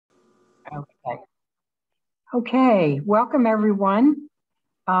Okay. Okay. Welcome, everyone.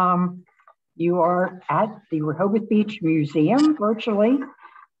 You are at the Rehoboth Beach Museum virtually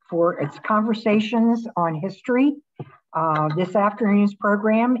for its conversations on history. This afternoon's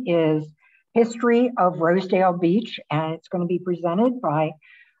program is History of Rosedale Beach, and it's going to be presented by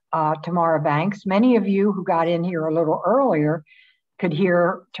Tamara Banks. Many of you who got in here a little earlier could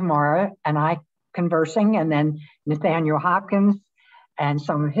hear Tamara and I conversing, and then Nathaniel Hopkins and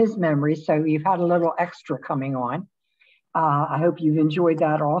some of his memories. So you've had a little extra coming on. I hope you've enjoyed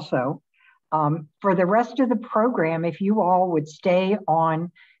that also. For the rest of the program, if you all would stay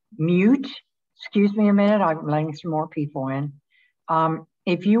on mute, excuse me a minute, I'm letting some more people in.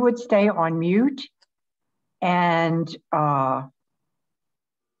 If you would stay on mute, and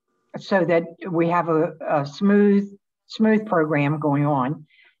so that we have a smooth program going on.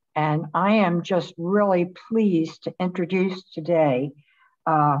 And I am just really pleased to introduce today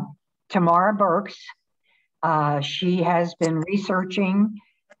Tamara Burks. She has been researching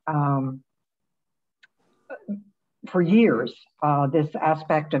for years this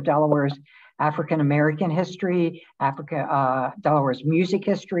aspect of Delaware's African-American history, Delaware's music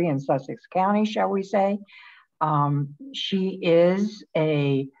history in Sussex County, shall we say. She is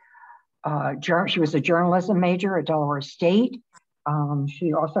she was a journalism major at Delaware State.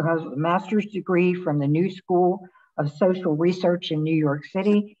 She also has a master's degree from the New School of Social Research in New York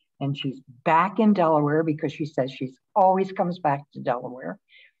City, and she's back in Delaware because she says she's always comes back to Delaware.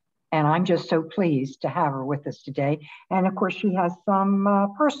 And I'm just so pleased to have her with us today. And of course, she has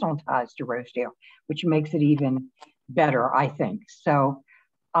some personal ties to Rosedale, which makes it even better, I think. So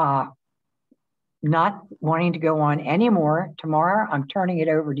not wanting to go on anymore, Tamara, I'm turning it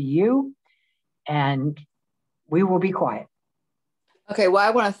over to you, and we will be quiet. Okay, well, I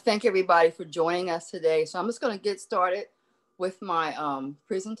want to thank everybody for joining us today. So I'm just going to get started with my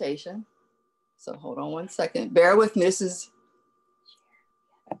presentation. So hold on one second. Bear with me. This is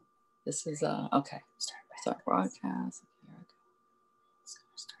okay. Start broadcast.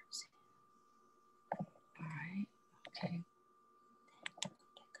 All right. Okay.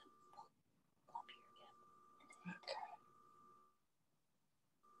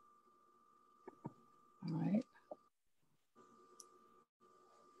 All right.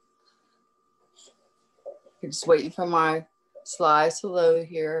 You're just waiting for my slides to load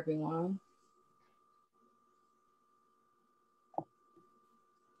here, everyone.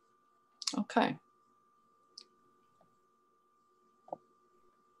 Okay.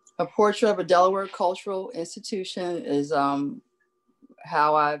 A portrait of a Delaware cultural institution is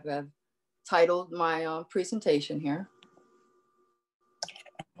how I've titled my presentation here.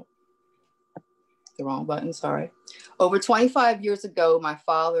 The wrong button, sorry. Over 25 years ago, my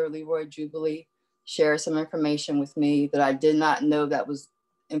father, Leroy Jubilee, shared some information with me that I did not know that was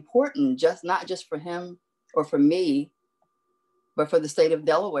important, not just for him or for me, but for the state of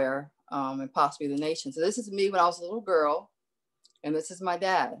Delaware and possibly the nation. So this is me when I was a little girl, and this is my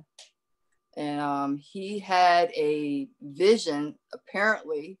dad. And he had a vision,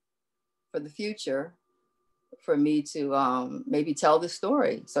 apparently, for the future for me to maybe tell this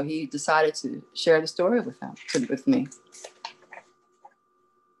story. So he decided to share the story with me.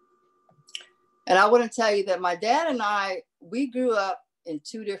 And I want to tell you that my dad and we grew up in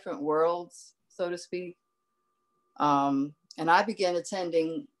two different worlds, so to speak. And I began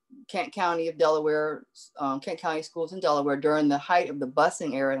attending Kent County of Delaware, Kent County schools in Delaware during the height of the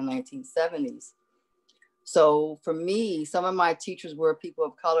busing era in the 1970s. So for me, some of my teachers were people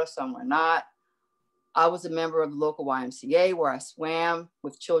of color, some were not. I was a member of the local YMCA where I swam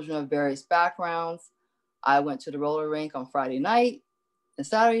with children of various backgrounds. I went to the roller rink on Friday night and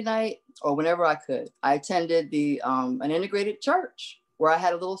Saturday night, or whenever I could. I attended an integrated church where I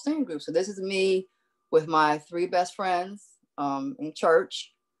had a little singing group. So this is me with my three best friends in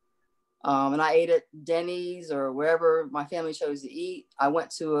church. And I ate at Denny's or wherever my family chose to eat. I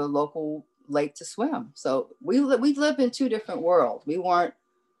went to a local lake to swim. So we lived in two different worlds. We weren't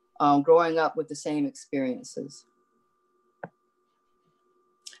growing up with the same experiences.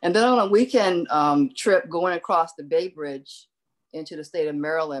 And then on a weekend trip going across the Bay Bridge into the state of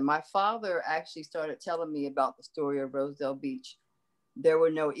Maryland, my father actually started telling me about the story of Rosedale Beach. There were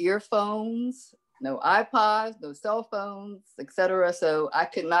no earphones, no iPods, no cell phones, etc. So I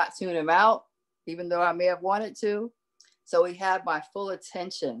could not tune him out, even though I may have wanted to. So he had my full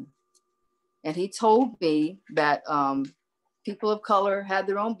attention. And he told me that people of color had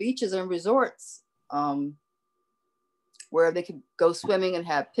their own beaches and resorts where they could go swimming and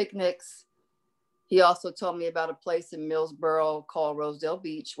have picnics. He also told me about a place in Millsboro called Rosedale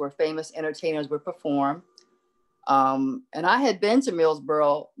Beach where famous entertainers would perform. And I had been to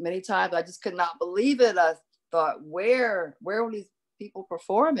Millsboro many times. I just could not believe it. I thought, where were these people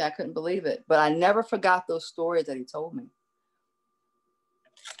performing? I couldn't believe it. But I never forgot those stories that he told me.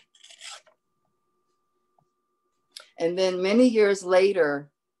 And then many years later,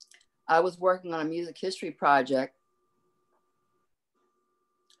 I was working on a music history project.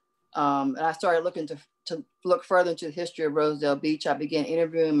 And I started looking to look further into the history of Rosedale Beach. I began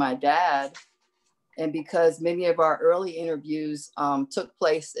interviewing my dad. And because many of our early interviews took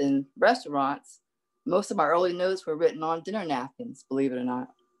place in restaurants, most of my early notes were written on dinner napkins, believe it or not.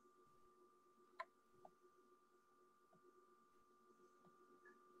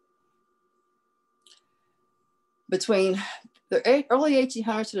 Between the early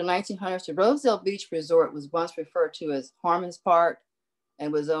 1800s to the 1900s, the Rosedale Beach Resort was once referred to as Harmon's Park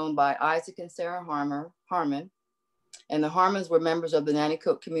and was owned by Isaac and Sarah Harmon. And the Harmons were members of the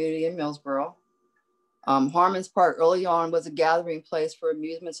Nanticoke community in Millsboro. Harmon's Park early on was a gathering place for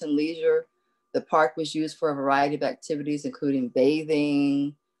amusements and leisure. The park was used for a variety of activities, including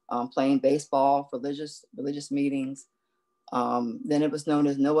bathing, playing baseball, religious meetings. Then it was known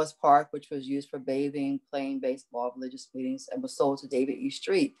as Noah's Park, which was used for bathing, playing baseball, religious meetings, and was sold to David E.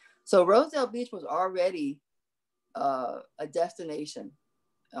 Street. So Rosedale Beach was already a destination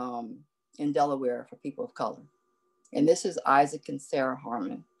in Delaware for people of color. And this is Isaac and Sarah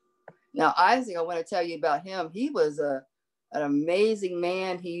Harmon. Now, Isaac, I want to tell you about him. He was an amazing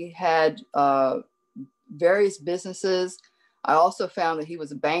man. He had various businesses. I also found that he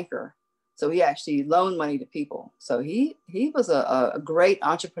was a banker. So he actually loaned money to people. So he was a great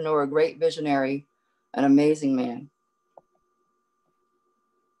entrepreneur, a great visionary, an amazing man.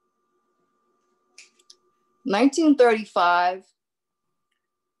 1935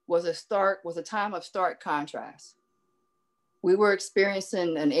 was a time of stark contrast. We were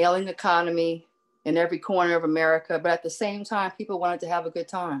experiencing an ailing economy in every corner of America, but at the same time, people wanted to have a good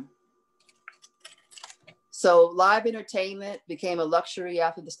time. So live entertainment became a luxury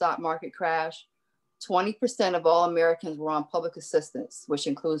after the stock market crash. 20% of all Americans were on public assistance, which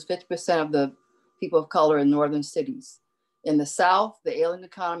includes 50% of the people of color in northern cities. In the South, the ailing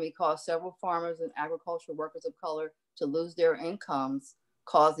economy caused several farmers and agricultural workers of color to lose their incomes,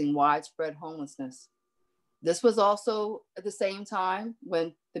 causing widespread homelessness. This was also at the same time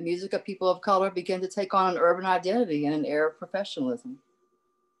when the music of people of color began to take on an urban identity and an air of professionalism.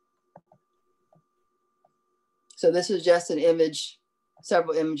 So this is just an image,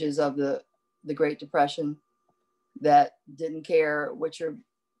 several images of the Great Depression that didn't care what your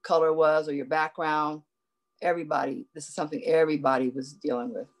color was or your background. Everybody, this is something everybody was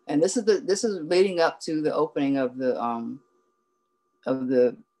dealing with. And this is leading up to the opening of the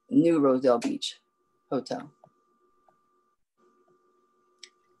new Rosedale Beach Hotel.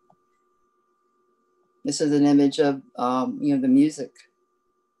 This is an image of the music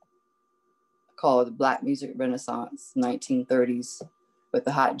called the Black Music Renaissance, 1930s, with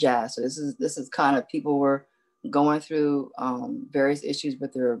the hot jazz. So this is kind of people were going through various issues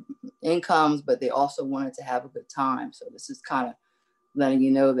with their incomes, but they also wanted to have a good time. So this is kind of letting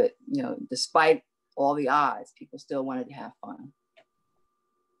you know that, despite all the odds, people still wanted to have fun.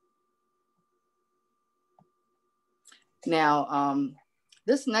 Now,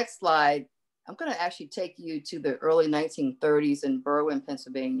 this next slide, I'm going to actually take you to the early 1930s in Berwyn,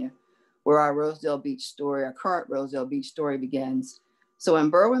 Pennsylvania, where our Rosedale Beach story, our current Rosedale Beach story begins. So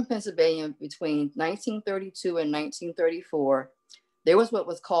in Berwyn, Pennsylvania, between 1932 and 1934, there was what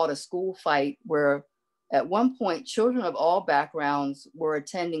was called a school fight, where at one point, children of all backgrounds were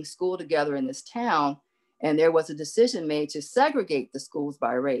attending school together in this town, and there was a decision made to segregate the schools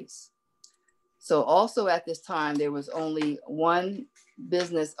by race. So also at this time, there was only one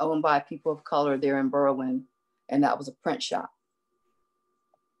business owned by people of color there in Berwyn, and that was a print shop.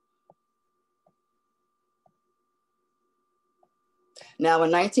 Now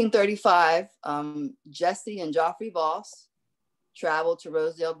in 1935, Jesse and Geoffrey Voss traveled to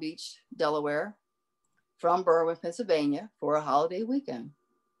Rosedale Beach, Delaware from Berwyn, Pennsylvania for a holiday weekend.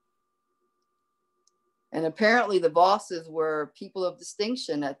 And apparently the Vosses were people of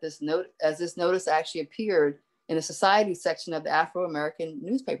distinction at this as this notice actually appeared in the society section of the Afro-American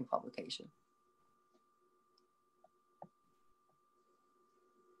newspaper publication.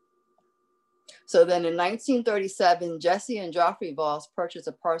 So then in 1937, Jesse and Geoffrey Voss purchased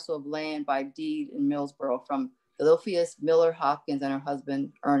a parcel of land by deed in Millsboro from Philopheus Miller Hopkins and her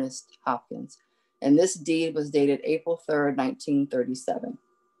husband, Ernest Hopkins. And this deed was dated April 3rd, 1937.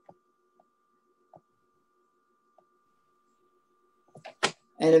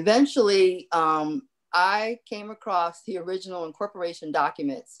 And eventually, I came across the original incorporation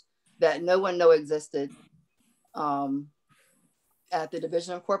documents that no one knew existed. at the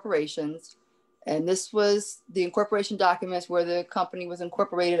Division of Corporations. And this was the incorporation documents where the company was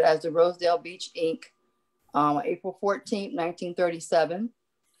incorporated as the Rosedale Beach, Inc. April 14th, 1937,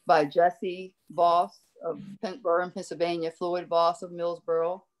 by Jesse Voss of Burn, Pennsylvania, Floyd Voss of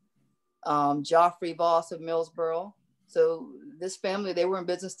Millsboro, Joffrey Voss of Millsboro. So this family, they were in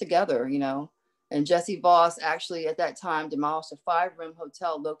business together, you know. And Jesse Voss actually at that time demolished a 5-room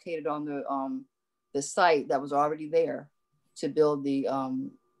hotel located on the site that was already there to build the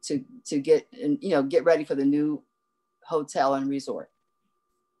to get and get ready for the new hotel and resort.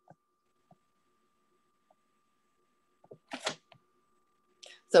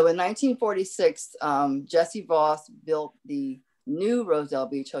 So in 1946, Jesse Voss built the new Rosedale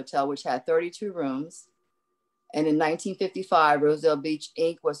Beach Hotel, which had 32 rooms. And in 1955, Rosedale Beach,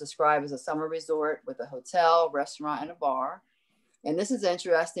 Inc. was described as a summer resort with a hotel, restaurant, and a bar. And this is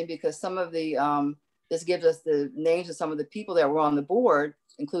interesting because some of the, this gives us the names of some of the people that were on the board,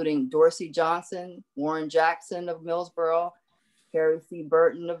 including Dorsey Johnson, Warren Jackson of Millsboro, Harry C.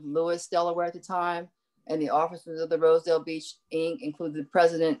 Burton of Lewis, Delaware at the time. And the officers of the Rosedale Beach, Inc. included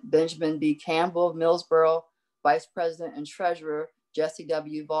President Benjamin B. Campbell of Millsboro, Vice President and Treasurer Jesse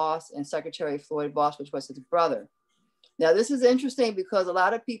W. Voss, and Secretary Floyd Voss, which was his brother. Now, this is interesting because a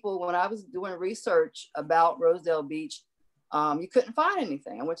lot of people, when I was doing research about Rosedale Beach, you couldn't find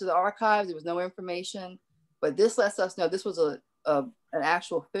anything. I went to the archives, there was no information, but this lets us know this was an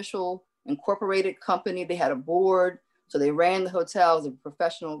actual official incorporated company. They had a board, so they ran the hotel as a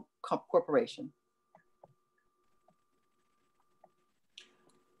professional corporation.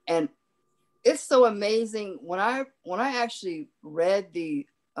 And it's so amazing when I actually read the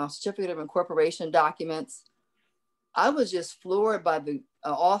certificate of incorporation documents, I was just floored by the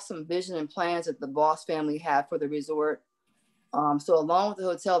awesome vision and plans that the Voss family had for the resort. So along with the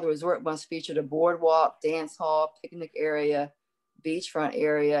hotel, the resort once featured a boardwalk, dance hall, picnic area, beachfront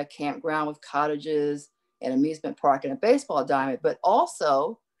area, campground with cottages, an amusement park, and a baseball diamond. But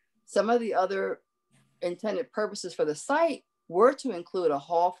also some of the other intended purposes for the site were to include a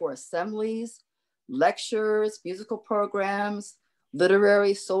hall for assemblies, lectures, musical programs,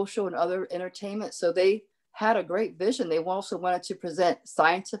 literary, social, and other entertainment. So they had a great vision. They also wanted to present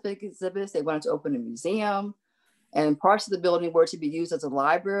scientific exhibits. They wanted to open a museum, and parts of the building were to be used as a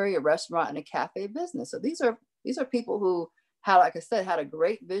library, a restaurant, and a cafe business. So these are people who had, like I said, had a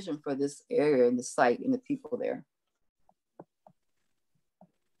great vision for this area and the site and the people there.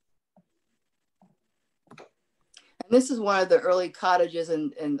 And this is one of the early cottages,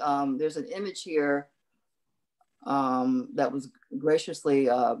 and there's an image here that was graciously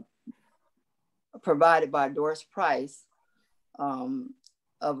provided by Doris Price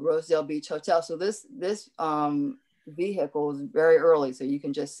of Rosedale Beach Hotel. So this vehicle is very early, so you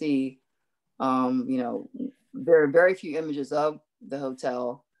can just see, very few images of the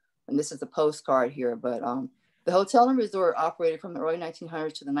hotel. And this is a postcard here, but the hotel and resort operated from the early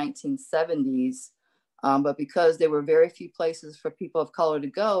 1900s to the 1970s. But because there were very few places for people of color to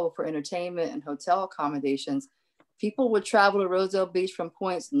go for entertainment and hotel accommodations, people would travel to Rosedale Beach from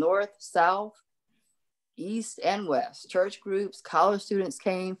points north, south, east, and west. Church groups, college students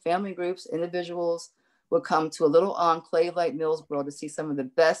came, family groups, individuals would come to a little enclave like Millsboro to see some of the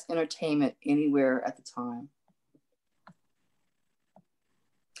best entertainment anywhere at the time.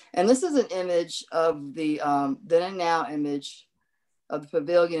 And this is an image of the then and now image of the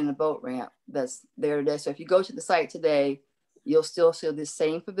pavilion and the boat ramp that's there today. So if you go to the site today, you'll still see the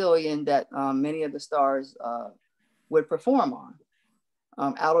same pavilion that many of the stars would perform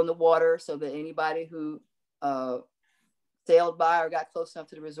on, out on the water, so that anybody who sailed by or got close enough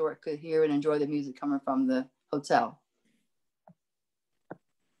to the resort could hear and enjoy the music coming from the hotel.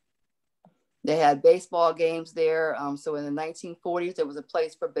 They had baseball games there. So in the 1940s, there was a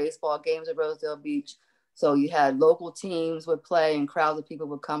place for baseball games at Rosedale Beach. So you had local teams would play and crowds of people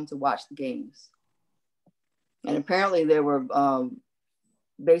would come to watch the games. And apparently there were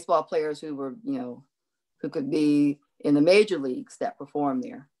baseball players who were, who could be in the major leagues that performed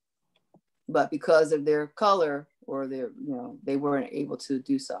there. But because of their color or their, they weren't able to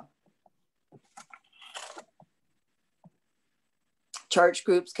do so. Church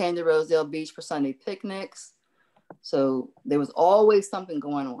groups came to Rosedale Beach for Sunday picnics. So there was always something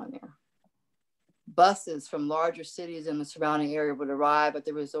going on there. Buses from larger cities in the surrounding area would arrive at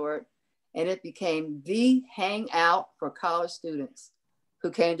the resort, and it became the hangout for college students who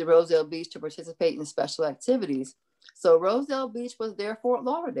came to Rosedale Beach to participate in special activities. So Rosedale Beach was their Fort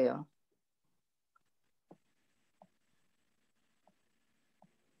Lauderdale.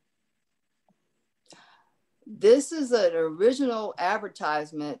 This is an original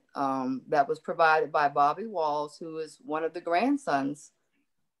advertisement that was provided by Bobby Walls, who is one of the grandsons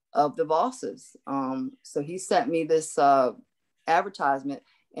of the bosses. So he sent me this advertisement,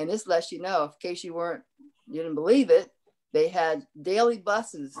 and this lets you know, in case you didn't believe it, they had daily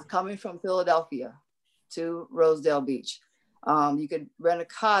buses coming from Philadelphia to Rosedale Beach. You could rent a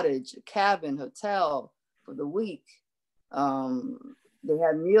cottage, a cabin, hotel for the week. They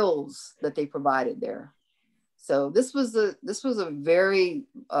had meals that they provided there. So this was a very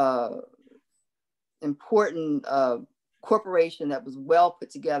important corporation that was well put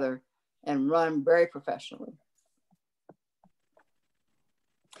together and run very professionally.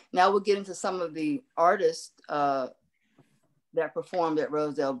 Now we'll get into some of the artists that performed at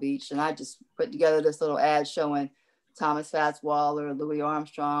Rosedale Beach, and I just put together this little ad showing Thomas Fats Waller, Louis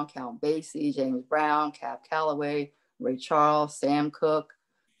Armstrong, Count Basie, James Brown, Cab Calloway, Ray Charles, Sam Cooke,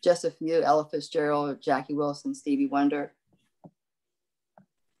 just a few, Ella Fitzgerald, Jackie Wilson, Stevie Wonder.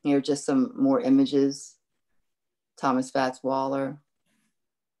 Here are just some more images. Thomas Fats Waller.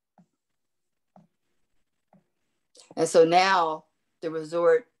 And so now the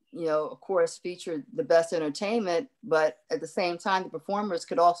resort, of course, featured the best entertainment, but at the same time, the performers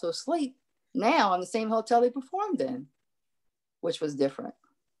could also sleep now in the same hotel they performed in, which was different.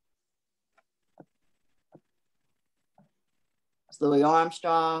 It's Louis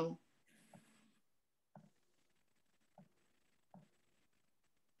Armstrong.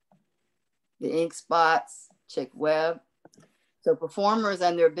 The Ink Spots, Chick Webb. So performers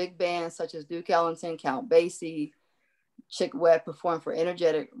and their big bands such as Duke Ellington, Count Basie, Chick Webb performed for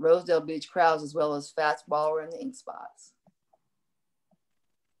energetic Rosedale Beach crowds, as well as Fats Waller and the Ink Spots.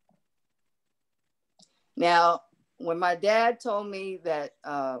 Now, when my dad told me that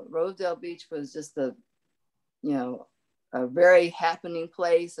Rosedale Beach was just a very happening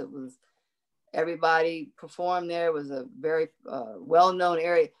place, it was, everybody performed there, it was a very well-known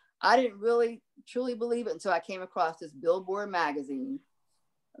area. I didn't really truly believe it until I came across this Billboard magazine,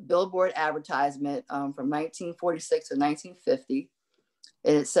 a Billboard advertisement from 1946 to 1950.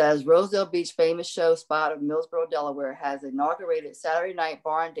 And it says, Rosedale Beach famous show spot of Millsboro, Delaware has inaugurated Saturday night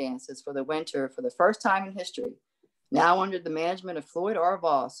barn dances for the winter for the first time in history. Now under the management of Floyd R.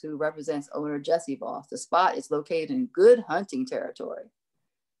 Voss, who represents owner Jesse Voss. The spot is located in good hunting territory.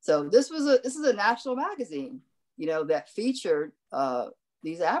 So this is a national magazine, that featured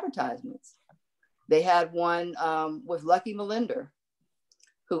these advertisements. They had one with Lucky Melinder,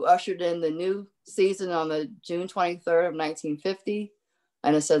 who ushered in the new season on the June 23rd of 1950.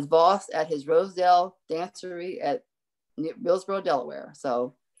 And it says Voss at his Rosedale Dancery at Millsboro, Delaware.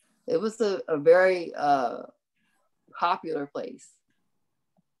 So it was a very popular place,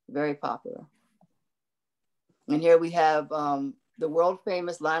 very popular. And here we have the world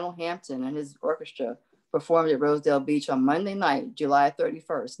famous Lionel Hampton and his orchestra performed at Rosedale Beach on Monday night, July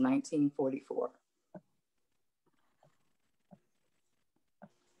 31st, 1944.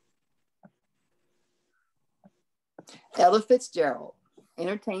 Ella Fitzgerald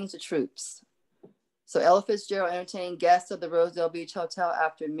entertains the troops. So Ella Fitzgerald entertained guests of the Rosedale Beach Hotel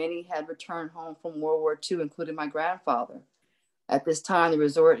after many had returned home from World War II, including my grandfather. At this time, the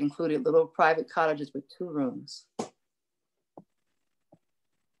resort included little private cottages with 2 rooms.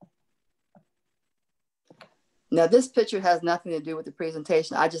 Now, this picture has nothing to do with the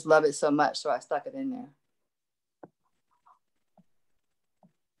presentation. I just love it so much, so I stuck it in there.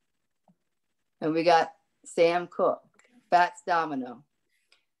 And we got Sam Cooke, Fats Domino.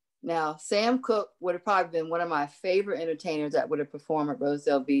 Now, Sam Cooke would have probably been one of my favorite entertainers that would have performed at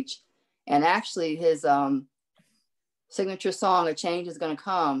Rosedale Beach. And actually, his signature song, A Change Is Gonna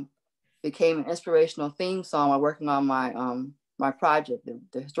Come, became an inspirational theme song while working on my, my project,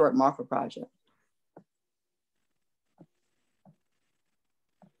 the Historic Marker Project.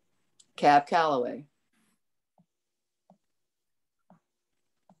 Cab Calloway.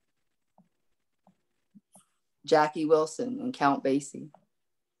 Jackie Wilson and Count Basie.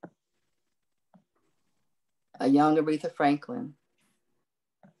 A young Aretha Franklin.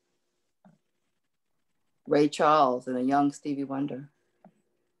 Ray Charles and a young Stevie Wonder.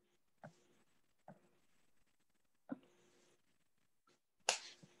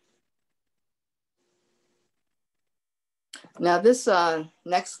 Now this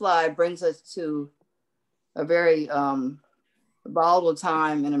next slide brings us to a very volatile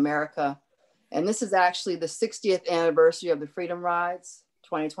time in America. And this is actually the 60th anniversary of the Freedom Rides,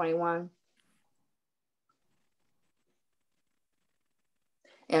 2021.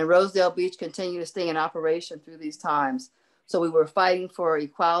 And Rosedale Beach continued to stay in operation through these times. So we were fighting for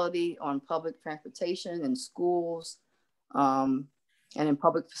equality on public transportation in schools and in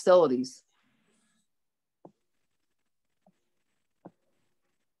public facilities.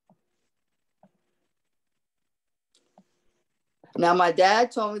 Now, my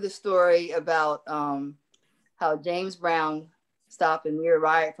dad told me the story about how James Brown stopped a near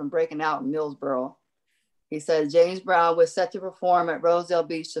riot from breaking out in Millsboro. He said James Brown was set to perform at Rosedale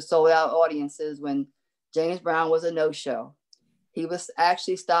Beach to sold out audiences when James Brown was a no-show. He was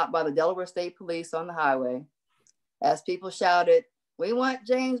actually stopped by the Delaware State Police on the highway. As people shouted, "We want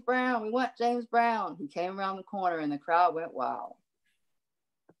James Brown, we want James Brown," he came around the corner and the crowd went wild.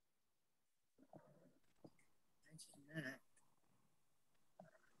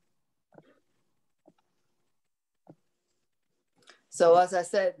 So as I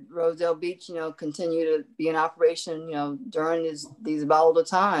said, Rosedale Beach, continued to be in operation, during these volatile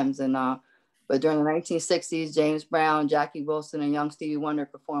times. And but during the 1960s, James Brown, Jackie Wilson, and young Stevie Wonder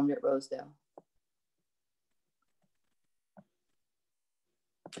performed at Rosedale.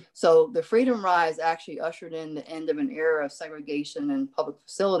 So the Freedom Rise actually ushered in the end of an era of segregation in public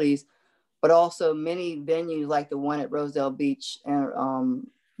facilities, but also many venues like the one at Rosedale Beach and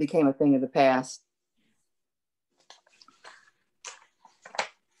became a thing of the past.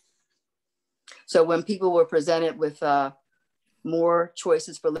 So when people were presented with more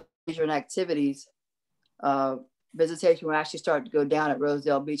choices for leisure and activities, visitation would actually start to go down at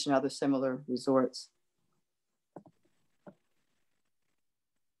Rosedale Beach and other similar resorts.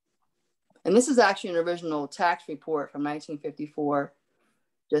 And this is actually an original tax report from 1954,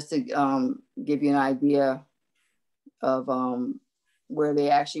 just to give you an idea of where they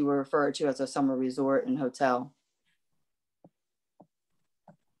actually were referred to as a summer resort and hotel.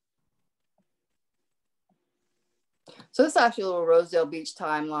 So this is actually a little Rosedale Beach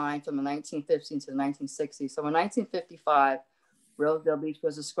timeline from the 1950s to the 1960s. So in 1955, Rosedale Beach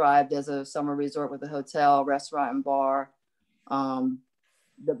was described as a summer resort with a hotel, restaurant, and bar.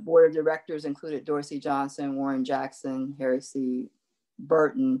 The board of directors included Dorsey Johnson, Warren Jackson, Harry C.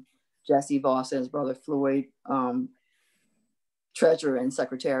 Burton, Jesse Voss, and his brother Floyd, treasurer and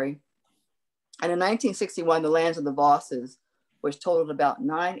secretary. And in 1961, the lands of the Vosses, which totaled about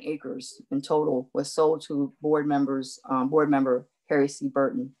 9 acres in total, was sold to board member Harry C.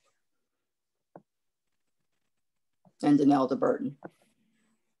 Burton and Danelda Burton.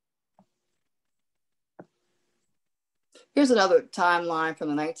 Here's another timeline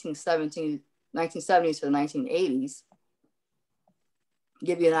from the 1970s to the 1980s.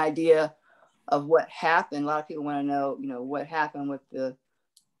 Give you an idea of what happened. A lot of people want to know, what happened with the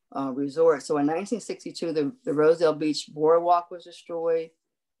resort. So in 1962, the Rosedale Beach Boardwalk was destroyed.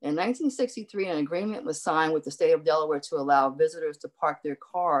 In 1963, an agreement was signed with the state of Delaware to allow visitors to park their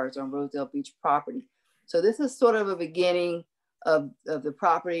cars on Rosedale Beach property. So this is sort of a beginning of the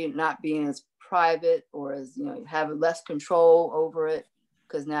property not being as private, or as, have less control over it,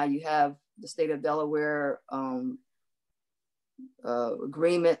 because now you have the state of Delaware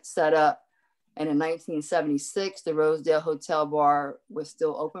agreement set up. And in 1976, the Rosedale Hotel Bar was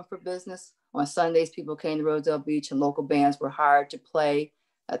still open for business. On Sundays, people came to Rosedale Beach and local bands were hired to play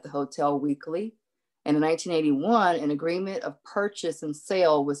at the hotel weekly. And in 1981, an agreement of purchase and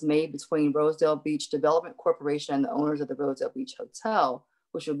sale was made between Rosedale Beach Development Corporation and the owners of the Rosedale Beach Hotel,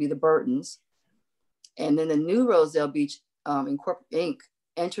 which will be the Burtons. And then the new Rosedale Beach Inc.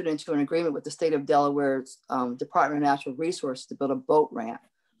 entered into an agreement with the state of Delaware's Department of Natural Resources to build a boat ramp.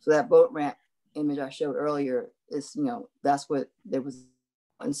 So that boat ramp image I showed earlier is, that's what there was.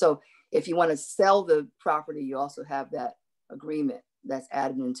 And so if you want to sell the property, you also have that agreement that's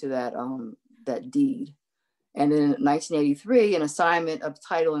added into that, that deed. And then in 1983, an assignment of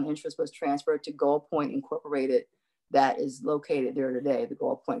title and interest was transferred to Gold Point Incorporated that is located there today, the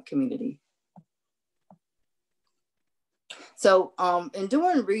Gold Point community. So in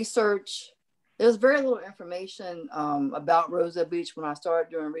doing research, there was very little information about Rosedale Beach when I started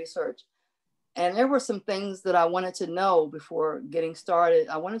doing research. And there were some things that I wanted to know before getting started.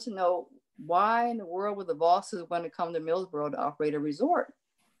 I wanted to know why in the world would the Vosses want to come to Millsboro to operate a resort?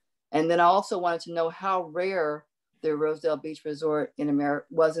 And then I also wanted to know how rare the Rosedale Beach Resort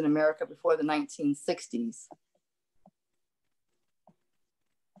was in America before the 1960s.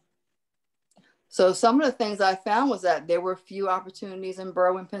 So some of the things I found was that there were few opportunities in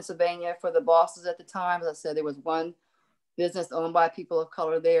Berwyn, Pennsylvania for the Vosses at the time. As I said, there was one business owned by people of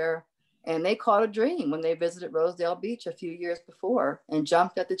color there, and they caught a dream when they visited Rosedale Beach a few years before and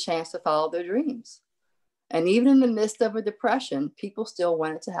jumped at the chance to follow their dreams. And even in the midst of a depression, people still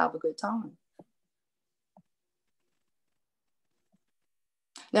wanted to have a good time.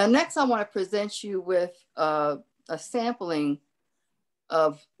 Now, next I want to present you with a sampling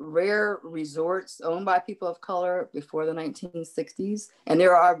of rare resorts owned by people of color before the 1960s. And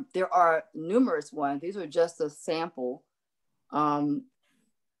there are numerous ones. These are just a sample. And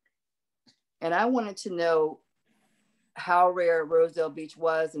I wanted to know how rare Rosedale Beach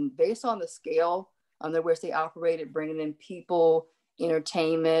was, and based on the scale under which they operated, bringing in people,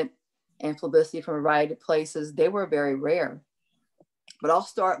 entertainment, and publicity from a variety of places, they were very rare. But I'll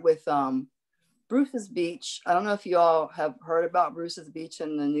start with Bruce's Beach. I don't know if you all have heard about Bruce's Beach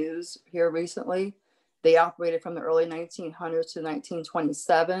in the news here recently. They operated from the early 1900s to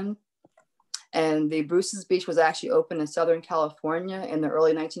 1927. And the Bruce's Beach was actually opened in Southern California in the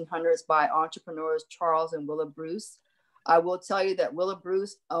early 1900s by entrepreneurs Charles and Willa Bruce. I will tell you that Willa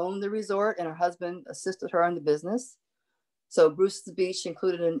Bruce owned the resort and her husband assisted her in the business. So Bruce's Beach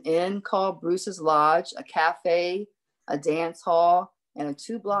included an inn called Bruce's Lodge, a cafe, a dance hall, and a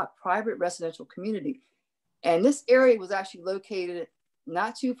 2-block private residential community. And this area was actually located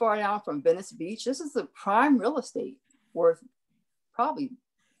not too far down from Venice Beach. This is the prime real estate worth probably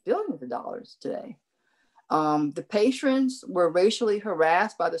billions of dollars today. The patrons were racially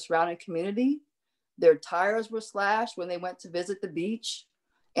harassed by the surrounding community. Their tires were slashed when they went to visit the beach.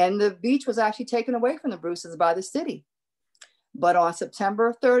 And the beach was actually taken away from the Bruces by the city. But on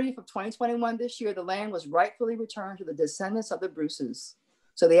September 30th of 2021, this year, the land was rightfully returned to the descendants of the Bruces.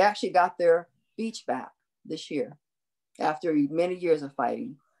 So they actually got their beach back this year after many years of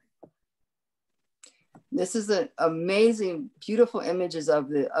fighting. This is an amazing, beautiful images of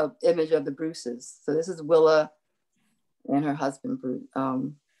the Bruces. So this is Willa and her husband,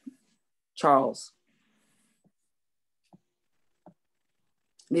 Charles.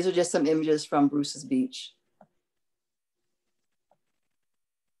 These are just some images from Bruce's Beach.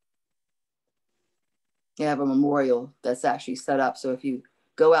 You have a memorial that's actually set up. So if you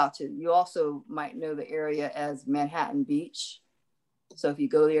go out to, you also might know the area as Manhattan Beach. So if you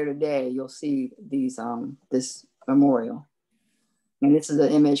go there today, you'll see these this memorial. And this is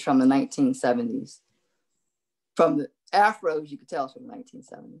an image from the 1970s. From the afros, you could tell it's from the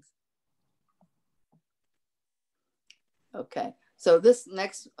 1970s. Okay, so this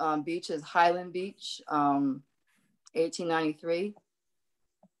next beach is Highland Beach, 1893.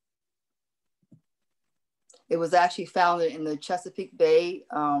 It was actually founded in the Chesapeake Bay,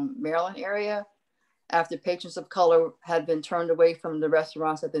 Maryland area after patrons of color had been turned away from the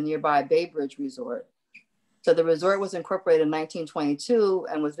restaurants at the nearby Bay Bridge Resort. So the resort was incorporated in 1922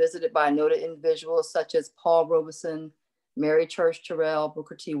 and was visited by noted individuals such as Paul Robeson, Mary Church Terrell,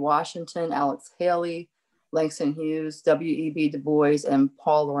 Booker T. Washington, Alex Haley, Langston Hughes, W.E.B. Du Bois, and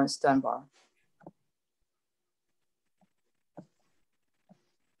Paul Laurence Dunbar.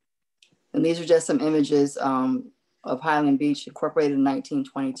 And these are just some images of Highland Beach, incorporated in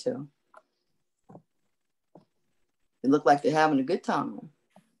 1922. They look like they're having a good time.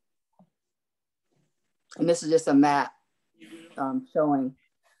 And this is just a map showing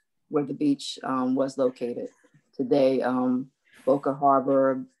where the beach was located. Today, Boca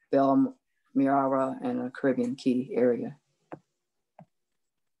Harbor, Belle Mirara, and a Caribbean Key area.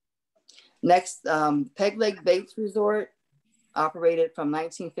 Next, Peg Leg Bates Resort, operated from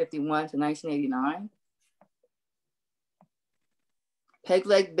 1951 to 1989. Peg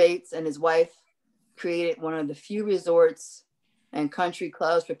Leg Bates and his wife created one of the few resorts and country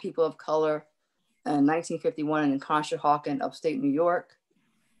clubs for people of color in 1951 in Conshohocken, upstate New York.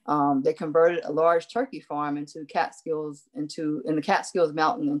 They converted a large turkey farm into in the Catskills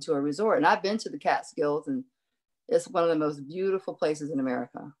Mountain into a resort. And I've been to the Catskills, and it's one of the most beautiful places in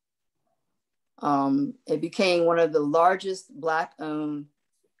America. It became one of the largest Black-owned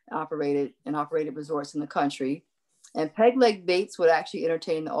operated resorts in the country. And Peg Leg Bates would actually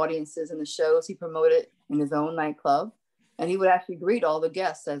entertain the audiences in the shows he promoted in his own nightclub. And he would actually greet all the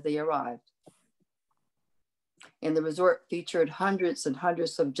guests as they arrived. And the resort featured hundreds and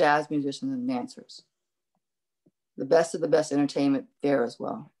hundreds of jazz musicians and dancers. The best of the best entertainment there as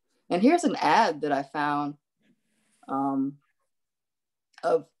well. And here's an ad that I found of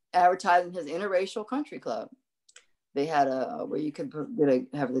advertising his interracial country club. They had where you could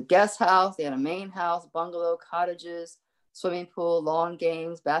have the guest house, they had a main house, bungalow, cottages, swimming pool, lawn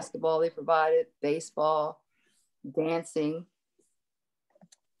games, basketball they provided, baseball, dancing.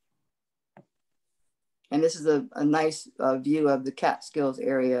 And this is a nice view of the Catskills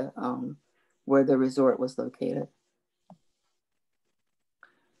area where the resort was located.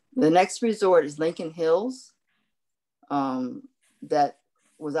 The next resort is Lincoln Hills, that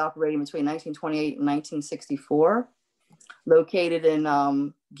was operating between 1928 and 1964, located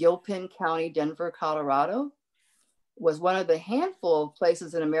in Gilpin County, Denver, Colorado. Was one of the handful of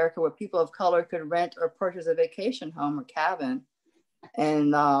places in America where people of color could rent or purchase a vacation home or cabin.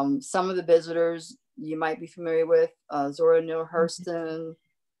 And some of the visitors you might be familiar with, Zora Neale Hurston,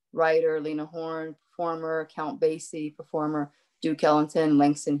 writer, Lena Horne, performer, Count Basie, performer, Duke Ellington,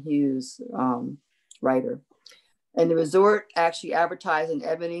 Langston Hughes, writer. And the resort actually advertised in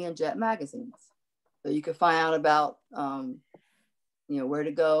Ebony and Jet magazines. So you can find out about, where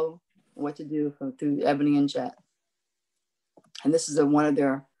to go and what to do through Ebony and Jet. And this is one of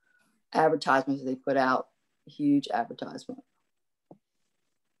their advertisements they put out, a huge advertisement.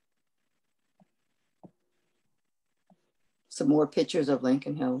 Some more pictures of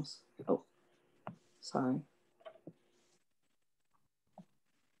Lincoln Hills. Oh, sorry.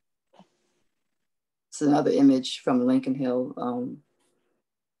 It's another image from Lincoln Hill,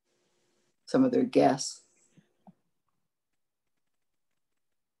 some of their guests.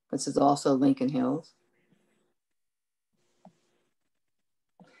 This is also Lincoln Hills.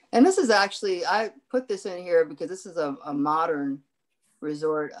 And this is actually, I put this in here because this is a modern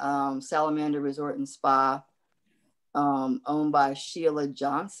resort, Salamander Resort and Spa, owned by Sheila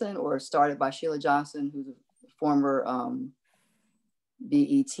Johnson, or started by Sheila Johnson, who's a former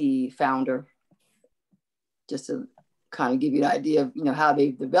BET founder. Just to kind of give you an idea of how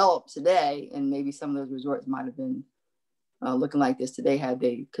they've developed today, and maybe some of those resorts might have been looking like this today had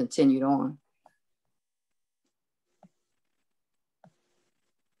they continued on.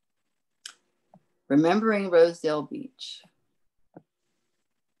 Remembering Rosedale Beach.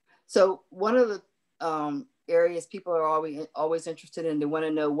 So one of the areas people are always interested in, they want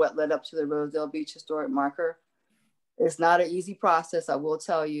to know what led up to the Rosedale Beach historic marker. It's not an easy process, I will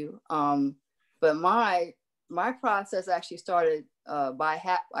tell you. But my process actually started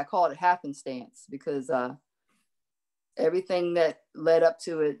I call it happenstance, because everything that led up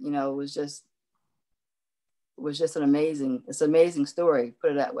to it, was just an amazing story,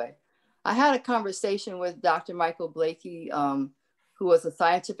 put it that way. I had a conversation with Dr. Michael Blakey, who was the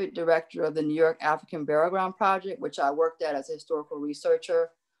scientific director of the New York African Burial Ground Project, which I worked at as a historical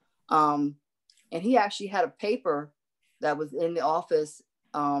researcher. And he actually had a paper that was in the office,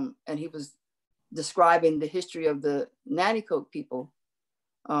 and he was describing the history of the Nanticoke people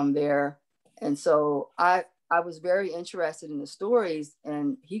there. And so I was very interested in the stories,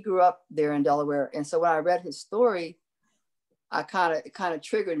 and he grew up there in Delaware. And so when I read his story, it kind of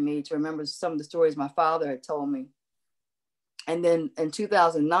triggered me to remember some of the stories my father had told me. And then in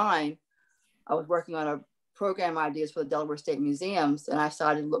 2009, I was working on a program ideas for the Delaware State Museums, and I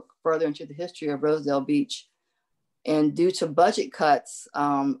started to look further into the history of Rosedale Beach. And due to budget cuts,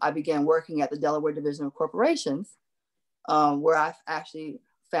 I began working at the Delaware Division of Corporations, where I actually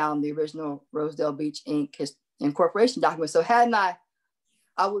found the original Rosedale Beach Inc. incorporation document. So hadn't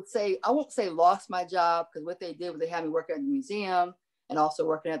I won't say lost my job, because what they did was they had me working at the museum and also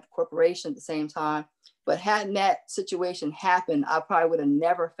working at the corporation at the same time. But hadn't that situation happened, I probably would have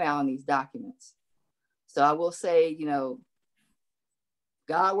never found these documents. So I will say,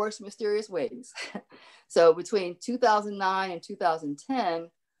 God works in mysterious ways. So between 2009 and 2010,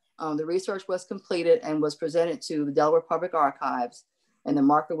 the research was completed and was presented to the Delaware Public Archives, and the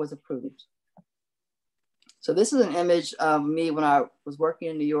marker was approved. So this is an image of me when I was working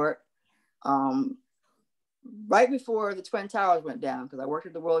in New York, right before the Twin Towers went down, because I worked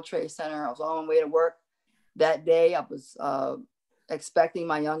at the World Trade Center. I was on my way to work that day. I was expecting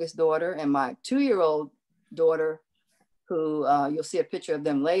my youngest daughter, and my 2-year-old daughter, who you'll see a picture of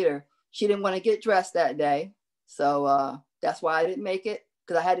them later. She didn't want to get dressed that day. So that's why I didn't make it,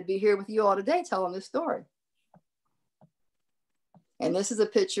 because I had to be here with you all today telling this story. And this is a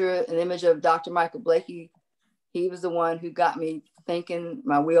picture, an image of Dr. Michael Blakey. He was the one who got me thinking,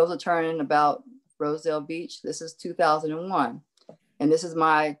 my wheels are turning about Rosedale Beach. This is 2001. And this is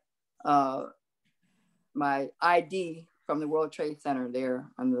my my ID from the World Trade Center there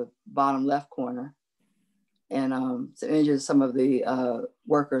on the bottom left corner. And some images of some of the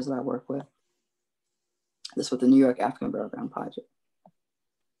workers that I work with. This was the New York African Burial Ground Project.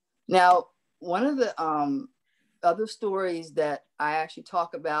 Now, one of the other stories that I actually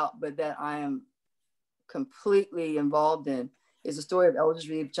talk about, but that I am completely involved in, is the story of Eldridge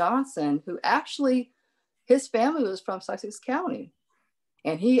Reeve Johnson, who actually, his family was from Sussex County.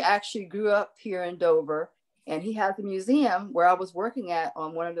 And he actually grew up here in Dover, and he has a museum where I was working at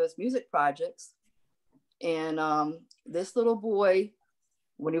on one of those music projects. And this little boy,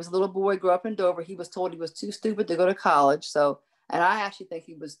 when he was a little boy, grew up in Dover, he was told he was too stupid to go to college. So, and I actually think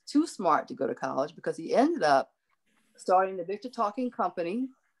he was too smart to go to college, because he ended up starting the Victor Talking Company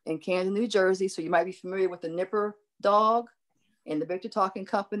in Camden, New Jersey. So you might be familiar with the Nipper dog and the Victor Talking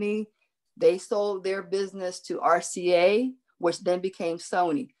Company. They sold their business to RCA, which then became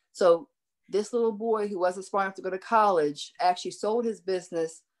Sony. So this little boy who wasn't smart enough to go to college actually sold his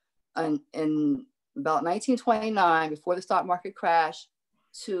business in about 1929, before the stock market crash,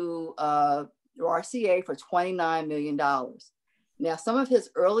 to RCA for $29 million. Now, some of his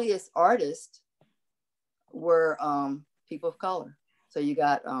earliest artists were people of color. So you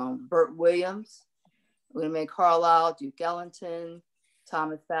got Burt Williams, William A. Carlisle, Duke Ellington,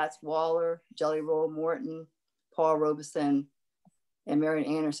 Thomas Fats Waller, Jelly Roll Morton, Paul Robeson, and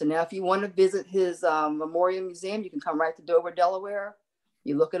Marion Anderson. Now, if you want to visit his memorial museum, you can come right to Dover, Delaware.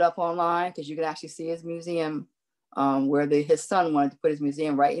 You look it up online because you can actually see his museum where his son wanted to put his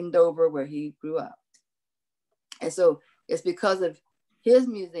museum right in Dover where he grew up. And so it's because of his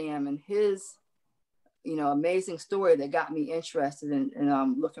museum and his, amazing story that got me interested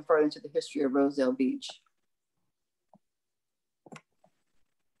in looking further into the history of Rosedale Beach.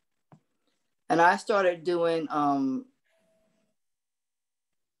 And I started doing,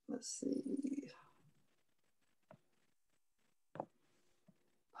 let's see,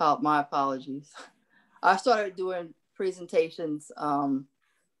 my apologies. I started doing presentations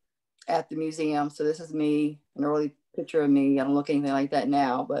at the museum. So this is me, an early picture of me. I don't look anything like that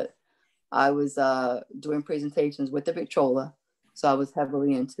now, but I was doing presentations with the Victrola. So I was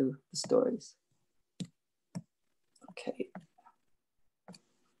heavily into the stories. Okay.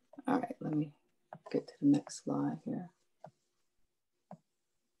 All right, let me get to the next slide here.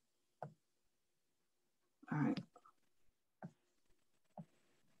 All right.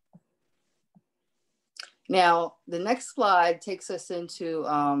 Now, the next slide takes us into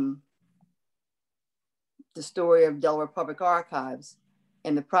the story of Delaware Public Archives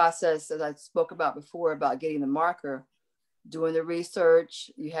and the process, as I spoke about before, about getting the marker, doing the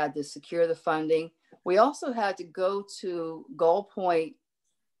research. You had to secure the funding. We also had to go to Gull Point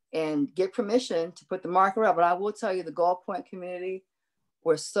and get permission to put the marker up. But I will tell you, the Gull Point community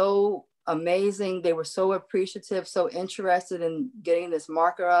were so amazing. They were so appreciative, so interested in getting this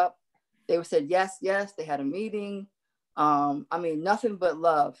marker up. They said, yes, yes. They had a meeting. I mean, nothing but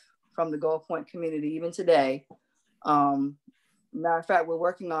love from the Gull Point community, even today. Matter of fact, we're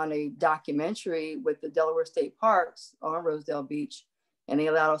working on a documentary with the Delaware State Parks on Rosedale Beach, and they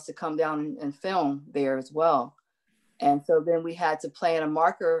allowed us to come down and film there as well. And so then we had to plan a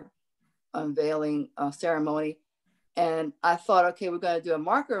marker unveiling ceremony. And I thought, okay, we're going to do a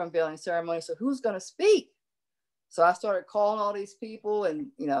marker unveiling ceremony. So who's going to speak? So I started calling all these people and,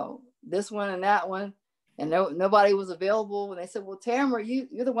 this one and that one. And nobody was available. And they said, well, Tamara,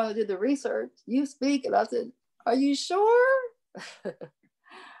 you're the one that did the research. You speak. And I said, are you sure?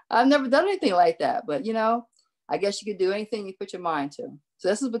 I've never done anything like that. But, I guess you could do anything you put your mind to. So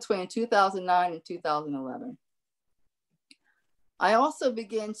this is between 2009 and 2011. I also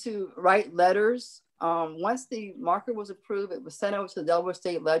began to write letters. Once the marker was approved, it was sent over to the Delaware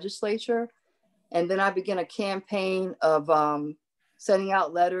State Legislature. And then I began a campaign of sending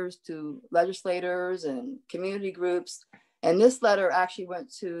out letters to legislators and community groups. And this letter actually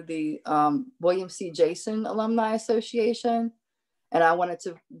went to the William C. Jason Alumni Association. And I wanted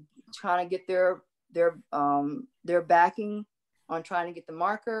to try to get their backing on trying to get the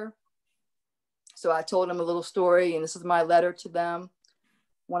marker. So I told them a little story, and this is my letter to them.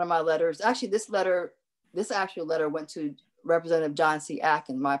 One of my letters, actually this actual letter went to Representative John C.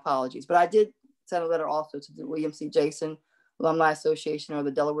 Atkins, my apologies. But I did send a letter also to the William C. Jason Alumni Association, or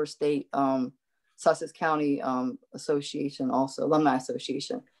the Delaware State Sussex County Association, also Alumni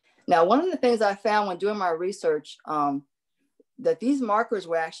Association. Now, one of the things I found when doing my research, that these markers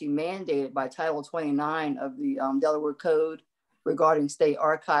were actually mandated by Title 29 of the Delaware Code regarding state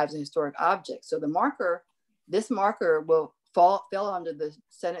archives and historic objects. So this marker fell under the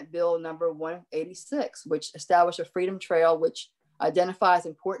Senate Bill number 186, which established a freedom trail, which identifies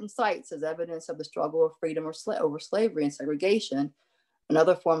important sites as evidence of the struggle of freedom over slavery and segregation and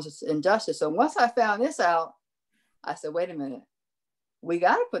other forms of injustice. So once I found this out, I said, wait a minute, we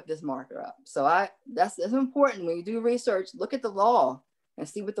got to put this marker up. So that's important. When you do research, look at the law and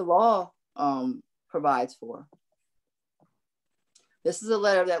see what the law provides for. This is a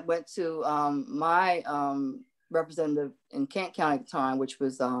letter that went to my representative in Kent County at the time, which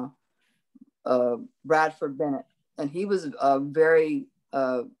was Bradford Bennett. And he was very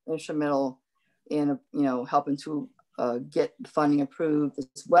instrumental in, helping to get funding approved,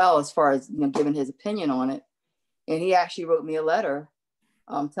 as well as far as, giving his opinion on it. And he actually wrote me a letter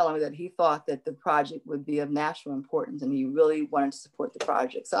telling me that he thought that the project would be of national importance, and he really wanted to support the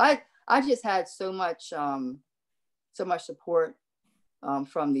project. So I just had so much support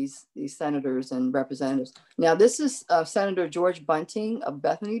from these senators and representatives. Now, this is Senator George Bunting of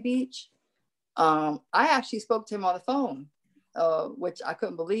Bethany Beach. I actually spoke to him on the phone, which I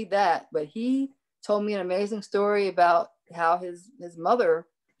couldn't believe that, but he told me an amazing story about how his mother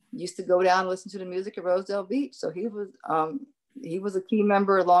used to go down and listen to the music at Rosedale Beach. So he was a key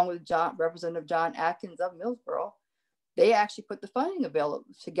member, along with Representative John Atkins of Millsboro. They actually put the funding available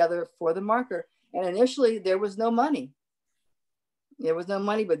together for the marker. And initially there was no money. There was no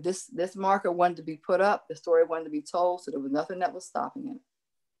money, but this marker wanted to be put up. The story wanted to be told, so there was nothing that was stopping it.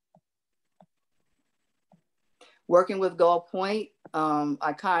 Working with Gull Point,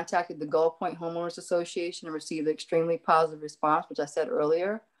 I contacted the Gull Point Homeowners Association and received an extremely positive response, which I said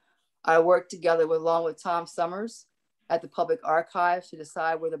earlier. I worked together along with Tom Summers at the Public Archives to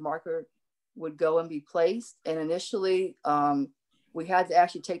decide where the marker would go and be placed. And initially, we had to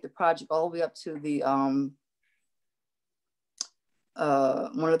actually take the project all the way up to the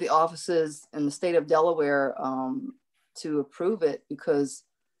one of the offices in the state of Delaware to approve it, because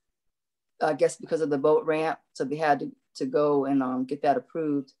I guess because of the boat ramp. So they had to go and get that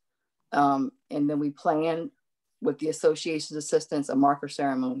approved. And then we planned with the association's assistance a marker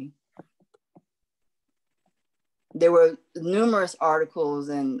ceremony. There were numerous articles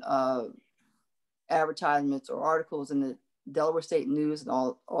and advertisements or articles in the Delaware State News and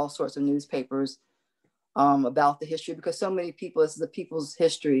all sorts of newspapers about the history, because so many people, this is the people's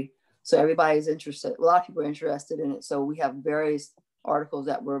history. So everybody's interested. A lot of people are interested in it. So we have various articles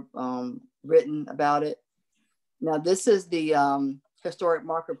that were written about it. Now this is the historic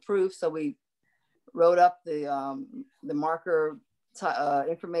marker proof. So we wrote up the marker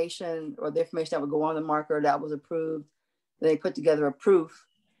information, or the information that would go on the marker that was approved. They put together a proof.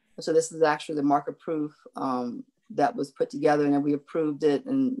 So this is actually the marker proof that was put together, and then we approved it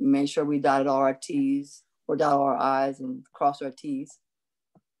and made sure we dotted all our T's, or dotted all our I's and crossed our T's.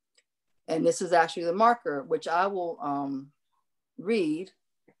 And this is actually the marker, which I will read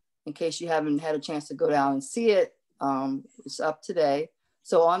in case you haven't had a chance to go down and see it. It's up today.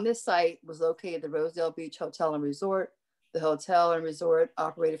 So on this site was located the Rosedale Beach Hotel and Resort. The hotel and resort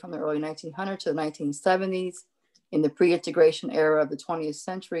operated from the early 1900s to the 1970s. In the pre-integration era of the 20th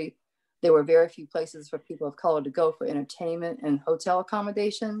century, there were very few places for people of color to go for entertainment and hotel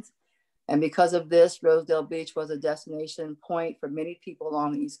accommodations. And because of this, Rosedale Beach was a destination point for many people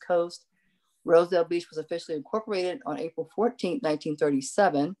along the East Coast. Rosedale Beach was officially incorporated on April 14,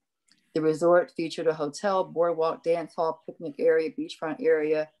 1937. The resort featured a hotel, boardwalk, dance hall, picnic area, beachfront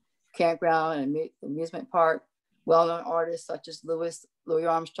area, campground, and amusement park. Well-known artists such as Louis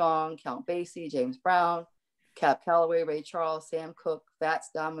Armstrong, Count Basie, James Brown, Cap Calloway, Ray Charles, Sam Cooke,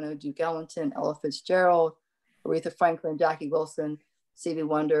 Fats Domino, Duke Ellington, Ella Fitzgerald, Aretha Franklin, Jackie Wilson, Stevie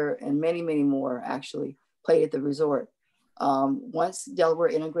Wonder, and many, many more actually played at the resort. Once Delaware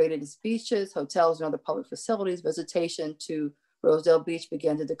integrated its beaches, hotels, and other public facilities, visitation to Rosedale Beach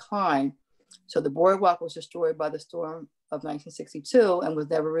began to decline. So the boardwalk was destroyed by the storm of 1962 and was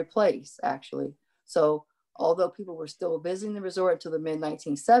never replaced, actually. So although people were still visiting the resort until the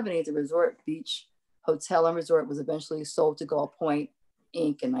mid-1970s, the resort beach hotel and resort was eventually sold to Gull Point,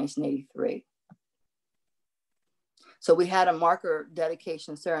 Inc. in 1983. So we had a marker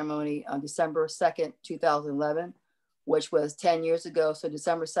dedication ceremony on December 2nd, 2011, which was 10 years ago. So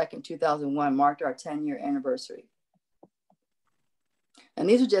December 2nd, 2001 marked our 10-year anniversary. And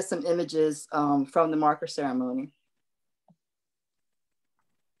these are just some images from the marker ceremony.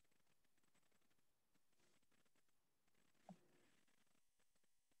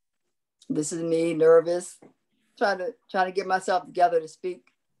 This is me, nervous, trying to get myself together to speak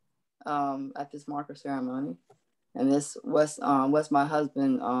at this marker ceremony. And this was my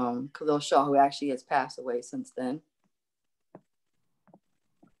husband, Khalil Shaw, who actually has passed away since then.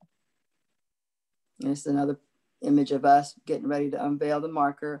 And this is another image of us getting ready to unveil the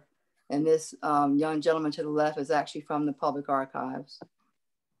marker. And this young gentleman to the left is actually from the Public Archives.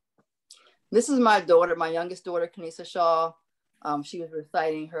 This is my daughter, my youngest daughter, Kanisa Shaw. She was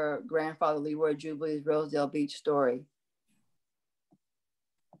reciting her grandfather Leroy Jubilee's Rosedale Beach story.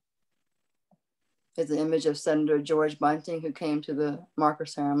 It's an image of Senator George Bunting, who came to the marker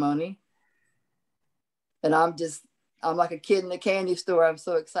ceremony. And I'm like a kid in a candy store. I'm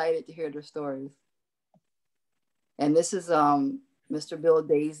so excited to hear their stories. And this is Mr. Bill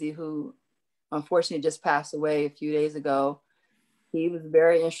Daisy, who unfortunately just passed away a few days ago. He was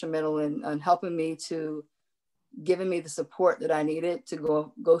very instrumental in helping me to giving me the support that I needed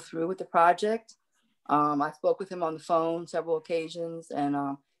to go through with the project. I spoke with him on the phone several occasions,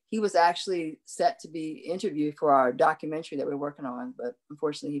 and he was actually set to be interviewed for our documentary that we're working on, but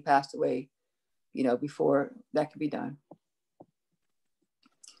unfortunately he passed away, before that could be done.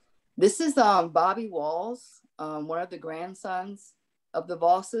 This is Bobby Walls, one of the grandsons of the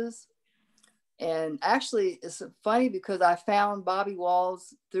Vosses. And actually it's funny because I found Bobby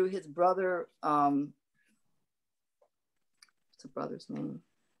Walls through his brother, what's the brother's name?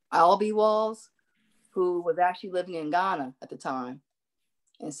 Albie Walls, who was actually living in Ghana at the time.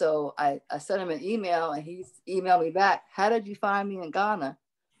 And so I sent him an email and he emailed me back, "How did you find me in Ghana?"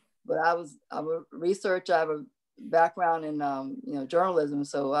 but I'm a researcher. I have a background in journalism,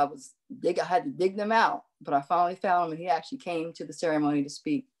 so I had to dig them out. But I finally found him, and he actually came to the ceremony to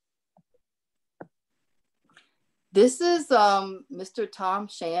speak. This is Mr. Tom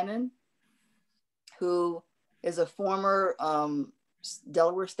Shannon, who is a former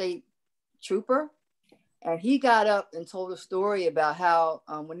Delaware State trooper. And he got up and told a story about how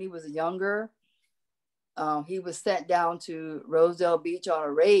when he was younger, he was sent down to Rosedale Beach on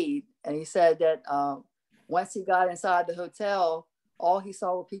a raid. And he said that once he got inside the hotel, all he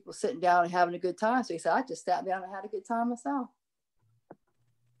saw were people sitting down and having a good time. So he said, I just sat down and had a good time myself.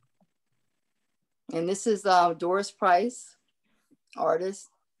 And this is Doris Price, artist,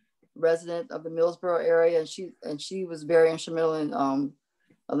 resident of the Millsboro area. And she was very instrumental in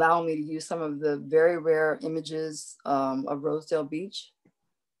allowing me to use some of the very rare images of Rosedale Beach.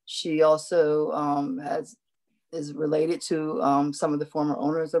 She also is related to some of the former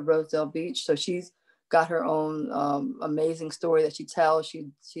owners of Rosedale Beach. So she's got her own amazing story that she tells. She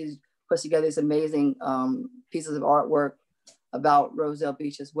puts together these amazing pieces of artwork about Rosedale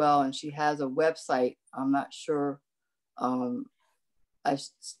Beach as well. And she has a website. I'm not sure I'm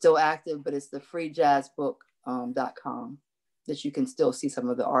still active, but it's the freejazzbook.com that you can still see some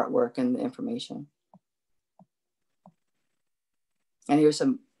of the artwork and the information. And here's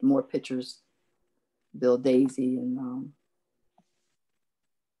some more pictures. Bill Daisy and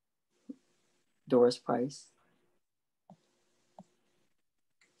Doris Price.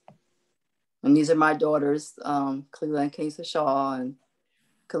 And these are my daughters, Kalila and Kenisa Shaw. And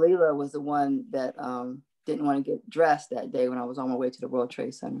Kalila was the one that didn't want to get dressed that day when I was on my way to the World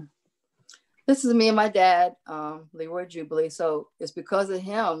Trade Center. This is me and my dad, Leroy Jubilee. So it's because of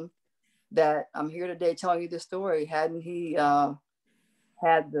him that I'm here today telling you this story. Hadn't he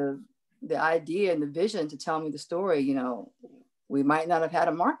had the idea and the vision to tell me the story, we might not have had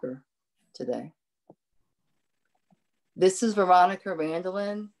a marker today. This is Veronica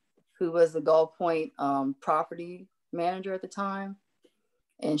Randolin, who was the Gull Point property manager at the time.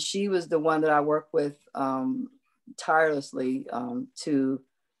 And she was the one that I worked with tirelessly to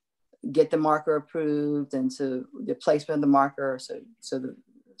get the marker approved and to the placement of the marker.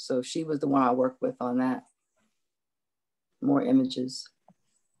 So she was the one I worked with on that. More images.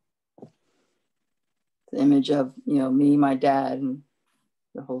 The image of, me, my dad, and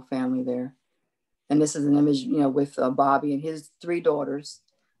the whole family there. And this is an image, with Bobby and his 3 daughters.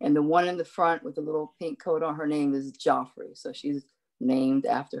 And the one in the front with the little pink coat on, her name is Joffrey. So she's named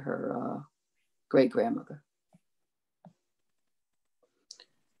after her great-grandmother.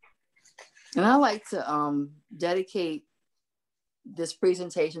 And I like to dedicate this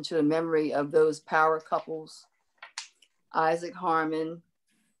presentation to the memory of those power couples, Isaac Harmon,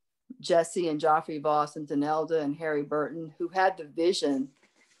 Jesse and Joffrey Voss, and Danelda and Harry Burton, who had the vision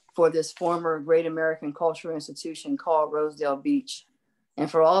for this former Great American Cultural Institution called Rosedale Beach. And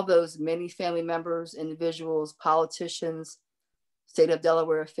for all those many family members, individuals, politicians, state of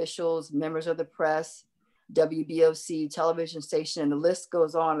Delaware officials, members of the press, WBOC television station, and the list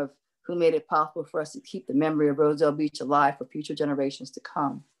goes on of who made it possible for us to keep the memory of Rosedale Beach alive for future generations to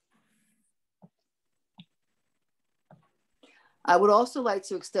come. I would also like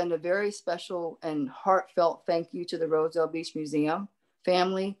to extend a very special and heartfelt thank you to the Rosedale Beach Museum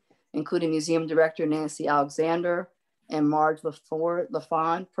family, including Museum Director Nancy Alexander and Marge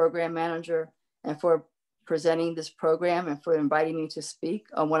LaFawn, Program Manager, and for presenting this program and for inviting me to speak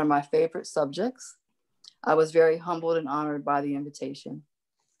on one of my favorite subjects. I was very humbled and honored by the invitation.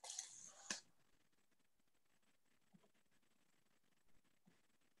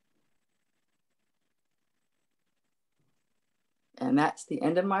 And that's the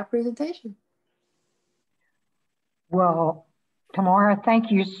end of my presentation. Well, Tamara, thank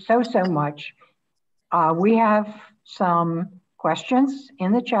you so much. We have some questions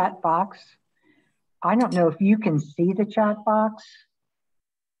in the chat box. I don't know if you can see the chat box,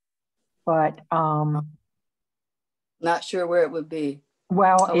 but not sure where it would be.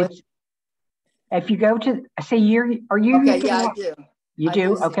 Well, it's if you go to see are you okay? Yeah, I do. You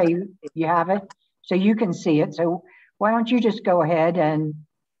do? Okay, you have it, so you can see it. So why don't you just go ahead and?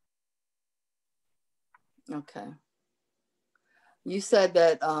 Okay. You said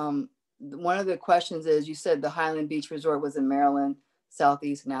that one of the questions is, you said the Highland Beach Resort was in Maryland,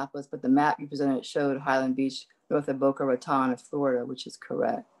 Southeast Annapolis, but the map you presented showed Highland Beach north of Boca Raton of Florida, which is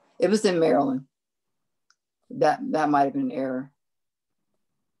correct. It was in Maryland. That might have been an error.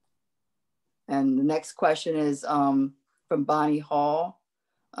 And the next question is from Bonnie Hall.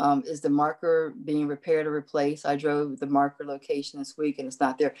 Is the marker being repaired or replaced? I drove the marker location this week and it's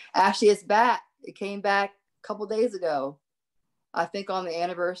not there. Actually, it's back. It came back a couple days ago. I think on the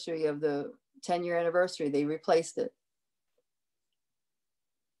anniversary of the 10-year anniversary, they replaced it.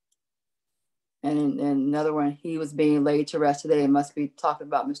 And in another one, he was being laid to rest today. It must be talking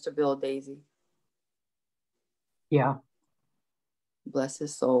about Mr. Bill Daisy. Yeah. Bless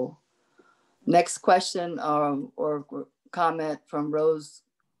his soul. Next question or comment from Rose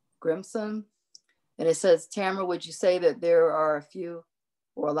Grimson. And it says, Tamara, would you say that there are a few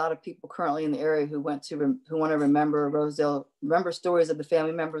or a lot of people currently in the area who want to remember stories of the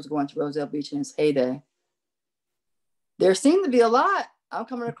family members going to Rosedale Beach in its heyday? There seem to be a lot. I'm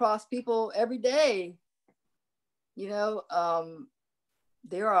coming across people every day. You know,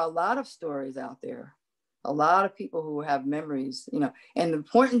 there are a lot of stories out there, a lot of people who have memories, you know, and the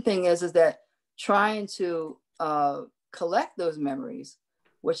important thing is that trying to collect those memories,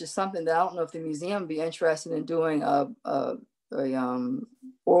 which is something that I don't know if the museum would be interested in doing a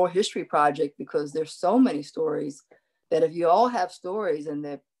oral history project, because there's so many stories that if you all have stories and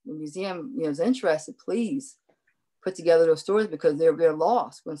the museum, you know, is interested, please put together those stories, because they're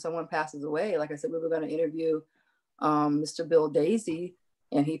lost when someone passes away. Like I said, we were going to interview Mr. Bill Daisy,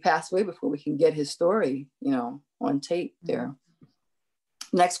 and he passed away before we can get his story, you know, on tape there.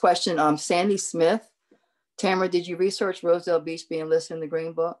 Next question, Sandy Smith. Tamara, did you research Rosedale Beach being listed in the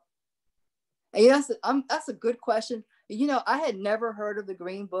Green Book? And yes, that's a good question. You know, I had never heard of the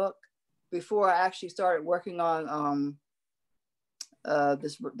Green Book before I actually started working on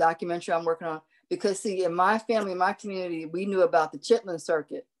this documentary I'm working on. Because see, in my family, in my community, we knew about the Chitlin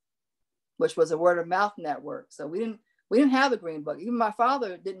Circuit, which was a word of mouth network. So we didn't have the Green Book. Even my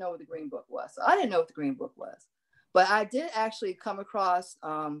father didn't know what the Green Book was. So I didn't know what the Green Book was. But I did actually come across,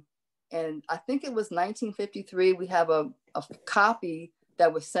 and I think it was 1953, we have a copy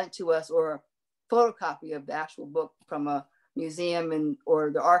that was sent to us, or a photocopy of the actual book from a museum or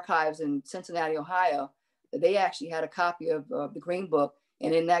the archives in Cincinnati, Ohio. They actually had a copy of the Green Book.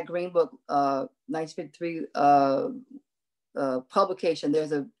 And in that Green Book 1953 publication,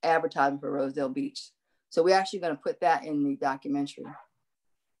 there's an advertisement for Rosedale Beach. So we're actually going to put that in the documentary.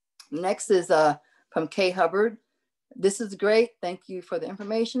 Next is from Kay Hubbard. This is great. Thank you for the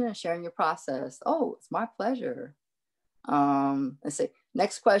information and sharing your process. Oh, it's my pleasure. Let's see.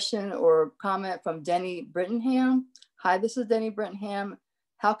 Next question or comment from Denny Brittenham. Hi, this is Denny Brittenham.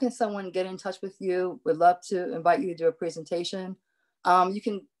 How can someone get in touch with you? Would love to invite you to do a presentation. You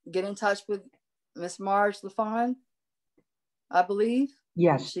can get in touch with Miss Marge LaFawn, I believe.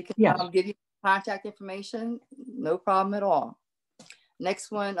 Yes. She can yes. Give you contact information. No problem at all.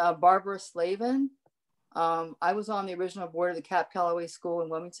 Next one, Barbara Slavin. I was on the original board of the Cab Calloway School in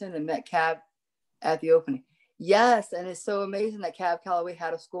Wilmington and met Cab at the opening. Yes, and it's so amazing that Cab Calloway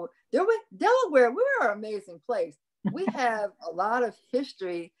had a school. Delaware, we're an amazing place. We have a lot of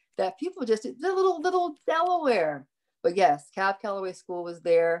history that people just, the little Delaware. But yes, Cab Calloway School was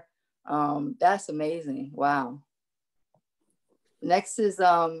there. That's amazing. Wow. Next is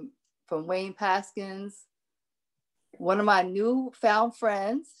from Wayne Paskins. One of my newfound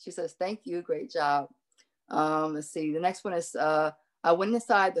friends. She says, thank you, great job. Let's see, the next one is, I went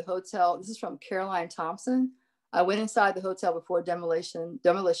inside the hotel. This is from Caroline Thompson. I went inside the hotel before demolition.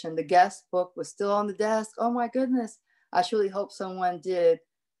 The guest book was still on the desk. Oh my goodness. I truly hope someone did.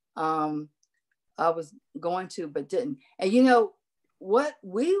 I was going to, but didn't. And you know, what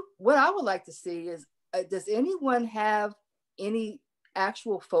I would like to see is, does anyone have any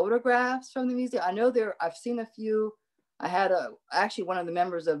actual photographs from the museum? I know I've seen a few. I had actually one of the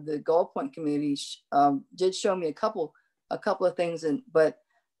members of the Gold Point community did show me a couple of things, but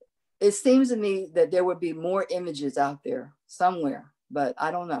it seems to me that there would be more images out there somewhere, but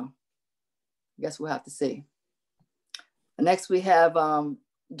I don't know. I guess we'll have to see. Next we have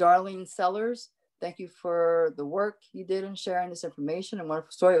Darlene Sellers. Thank you for the work you did in sharing this information and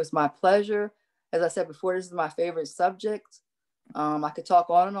wonderful story. It was my pleasure. As I said before, this is my favorite subject. I could talk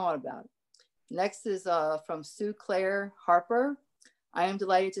on and on about it. Next is from Sue Claire Harper. I am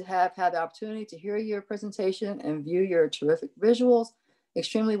delighted to have had the opportunity to hear your presentation and view your terrific visuals.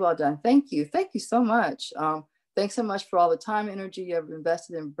 Extremely well done. Thank you. Thank you so much. Thanks so much for all the time and energy you have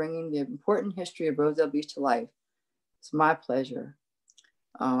invested in bringing the important history of Rosedale Beach to life. It's my pleasure.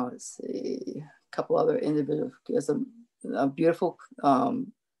 Let's see, a couple other individuals. There's a beautiful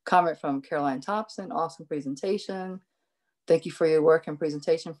comment from Caroline Thompson. Awesome presentation. Thank you for your work and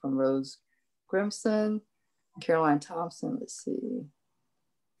presentation from Rose Grimson. Caroline Thompson, let's see.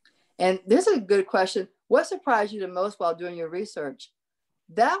 And this is a good question. What surprised you the most while doing your research?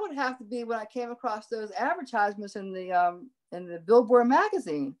 That would have to be when I came across those advertisements in the Billboard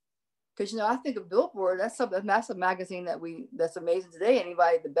magazine. Because, you know, I think of Billboard, that's a magazine that's amazing today.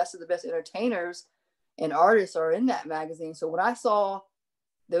 Anybody, the best of the best entertainers, and artists are in that magazine. So when I saw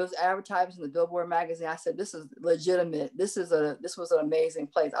those advertisements in the Billboard magazine, I said, this is legitimate. This was an amazing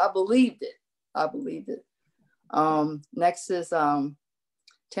place. I believed it. Next is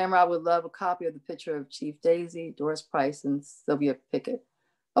Tamara, I would love a copy of the picture of Chief Daisy, Doris Price, and Sylvia Pickett.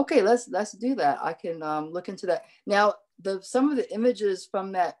 Okay, let's do that. I can look into that. Now, some of the images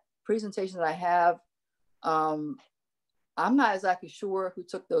from that presentation that I have, I'm not exactly sure who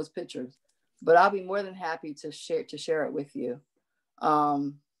took those pictures, but I'll be more than happy to share it with you.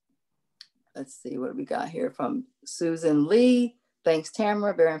 Let's see what we got here from Susan Lee. Thanks,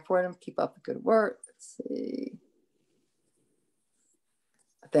 Tamara. Very informative. Keep up the good work. Let's see.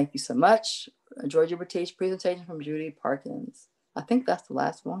 Thank you so much. Enjoyed your presentation from Judy Parkins. I think that's the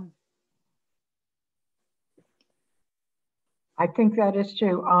last one. I think that is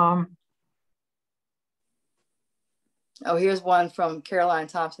too. Oh, here's one from Caroline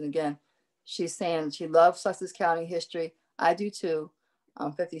Thompson again. She's saying she loves Sussex County history. I do too.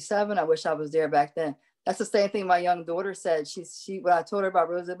 I'm 57. I wish I was there back then. That's the same thing my young daughter said. When I told her about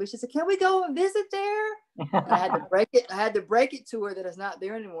Rosedale Beach, she said, "Can we go and visit there?" And I had to break it. I had to break it to her that it's not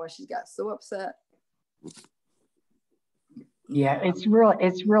there anymore. She got so upset. Yeah, it's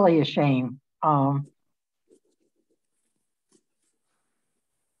really a shame.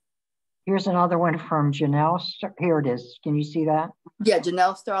 Here's another one from Janelle. Here it is. Can you see that? Yeah,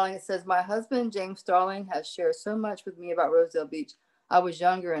 Janelle Starling. It says, my husband, James Starling, has shared so much with me about Rosedale Beach. I was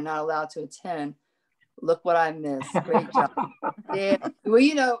younger and not allowed to attend. Look what I missed. Great job. Yeah.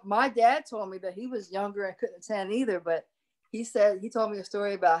 Well, my dad told me that he was younger and couldn't attend either, but he told me a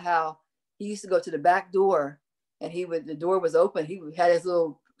story about how he used to go to the back door and the door was open. He had his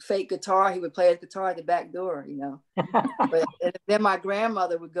little fake guitar. He would play his guitar at the back door, But then my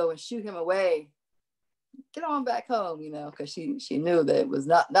grandmother would go and shoot him away. Get on back home, because she knew that it was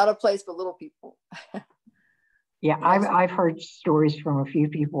not a place for little people. Yeah, I've heard stories from a few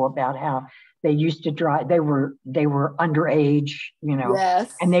people about how they used to drive. They were underage,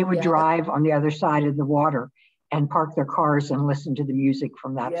 Yes, and they would drive on the other side of the water and park their cars and listen to the music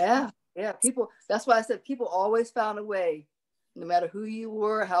from that. Yeah. People. That's why I said people always found a way, no matter who you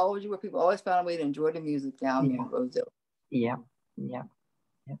were, how old you were. People always found a way to enjoy the music down in Rosedale. Yeah.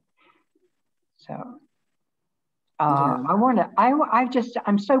 So,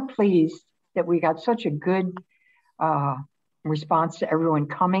 I'm so pleased that we got such a good response to everyone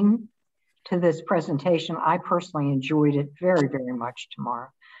coming to this presentation. I personally enjoyed it very, very much, Tamara.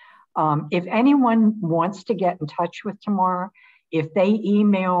 If anyone wants to get in touch with Tamara, if they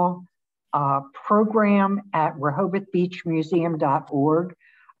email program@rehobothbeachmuseum.org,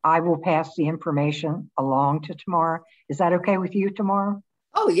 I will pass the information along to Tamara. Is that okay with you, Tamara?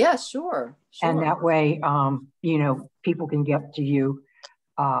 Oh, yeah, sure. And that way, people can get to you.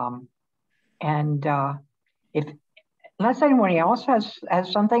 Unless anyone else has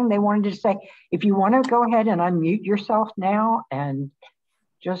something they wanted to say, if you want to go ahead and unmute yourself now and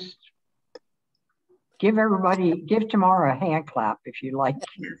just give Tamara a hand clap if you like.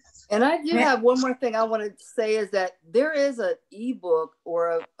 And I do have one more thing I want to say is that there is an ebook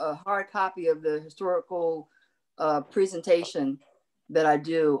or a hard copy of the historical presentation that I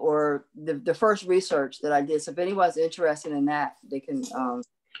do, or the first research that I did. So if anyone's interested in that, they can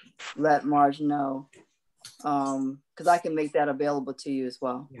let Marge know, because I can make that available to you as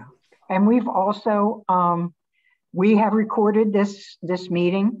well. Yeah, and we've also we have recorded this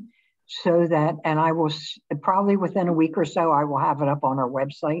meeting so that, and I will probably within a week or so I will have it up on our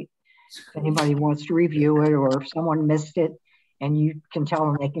website. If anybody wants to review it, or if someone missed it, and you can tell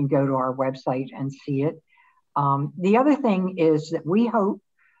them they can go to our website and see it. The other thing is that we hope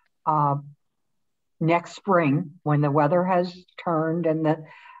next spring, when the weather has turned and the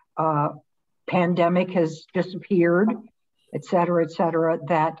pandemic has disappeared, et cetera,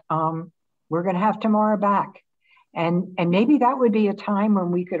 that we're going to have Tamara back. And maybe that would be a time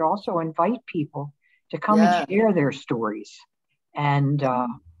when we could also invite people to come and share their stories and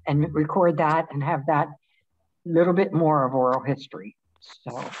record that and have that little bit more of oral history.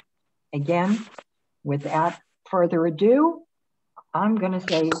 So again, without further ado, I'm going to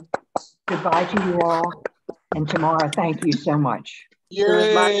say goodbye to you all. And Tamara, thank you so much. It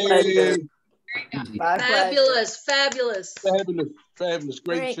was my pleasure. Fabulous.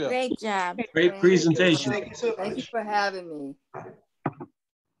 Great job. Great job. Great presentation. Thank you for having me.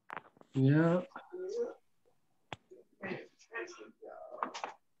 Yeah.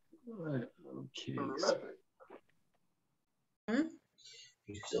 Okay.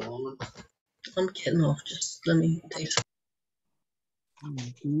 I'm getting off. Just let me take some.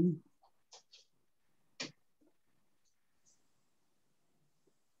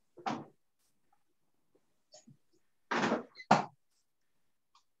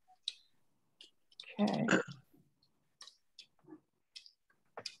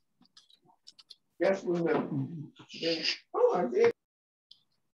 Hi,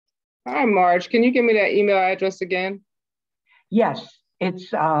 Marge. Can you give me that email address again? Yes,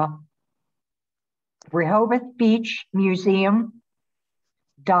 it's Rehoboth Beach Museum.org.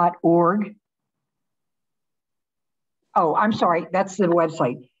 Oh, I'm sorry, that's the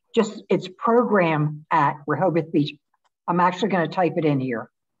website. Just it's program at Rehoboth Beach. I'm actually going to type it in here.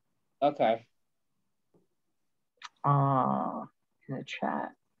 Okay. In the chat.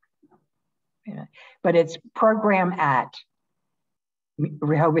 Yeah. But it's program at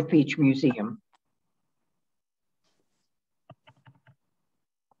Rehoboth Beach Museum.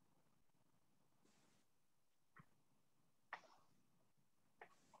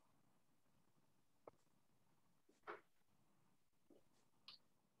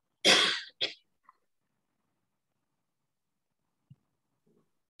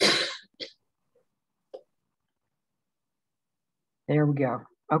 There we go.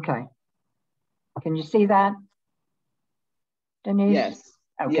 Okay. Can you see that, Denise? Yes.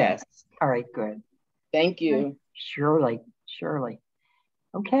 Okay. Yes. All right, good. Thank you. Surely, surely.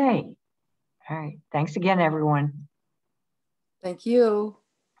 Okay. All right. Thanks again, everyone. Thank you.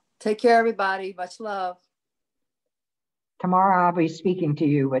 Take care, everybody. Much love. Tamara, I'll be speaking to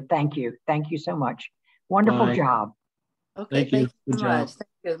you, but thank you. Thank you so much. Wonderful Bye. job. Okay, Thank you. thank you Good so job. much. Thank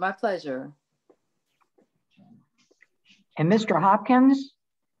you. My pleasure. And Mr. Hopkins,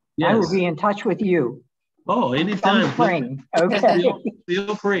 I will Yes. be in touch with you. Oh, anytime. Some spring. Okay.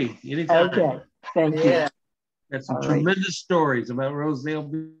 Feel free. Anytime. Okay. Thank Yeah. you. Got some All right. tremendous stories about Rosedale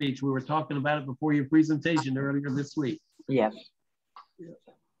Beach. We were talking about it before your presentation earlier this week. Yes.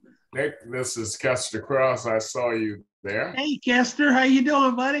 Nick, this is Kester Cross. I saw you there. Hey, Kester, how you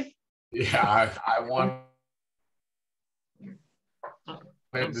doing, buddy? Yeah, I wanted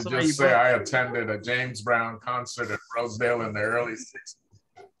to sorry, just say I attended a James Brown concert at Rosedale in the early 60s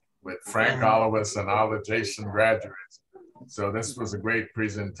with Frank Olivis and all the Jason graduates. So this was a great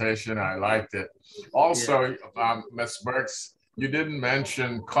presentation. I liked it. Also, Ms. Burks, you didn't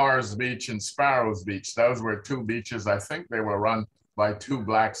mention Carr's Beach and Sparrows Beach. Those were two beaches. I think they were run by two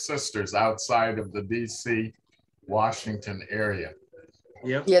Black sisters outside of the DC, Washington area.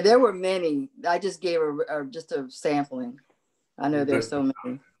 Yep. Yeah, there were many. I just gave just a sampling. I know there's so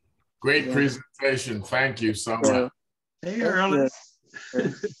many. Great presentation. Thank you so much. Hey, Earl.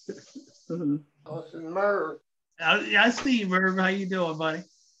 Austin Merv. I see you, Merv. How you doing, buddy?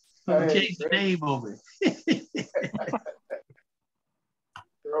 Hey, Change the name on me.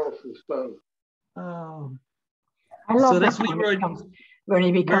 Oh. I love So this that's Leroy. when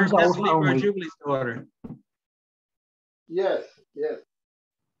he becomes Merv, old that's Leroy homely. Jubilee's daughter. Yes, yes.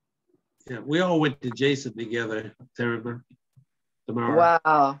 Yeah, we all went to Jason together, Tamara.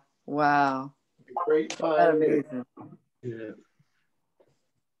 Wow. Wow. Great That's time. amazing. Yeah.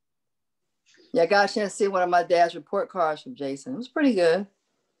 Yeah, I got a chance to see one of my dad's report cards from Jason. It was pretty good.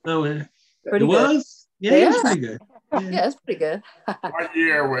 Oh, yeah. Pretty It good. was? Yeah, it was pretty good. Yeah, it's pretty good. What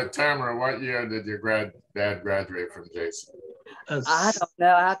year with Tamara, what year did your dad graduate from Jason? I don't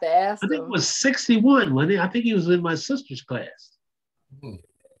know. I have to ask I think him. it was 61, wasn't it? I think he was in my sister's class.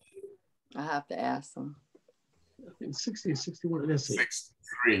 I have to ask him. I think 60 or 61. Let's see.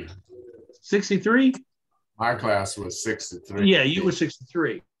 63. 63? My class was 63. Yeah, you were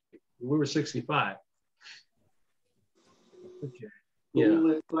 63. We were 65. Okay. Yeah.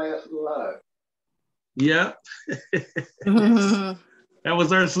 Coolest class alive. Yeah. That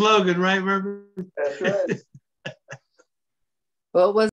was our slogan, right? Remember? That's right. What was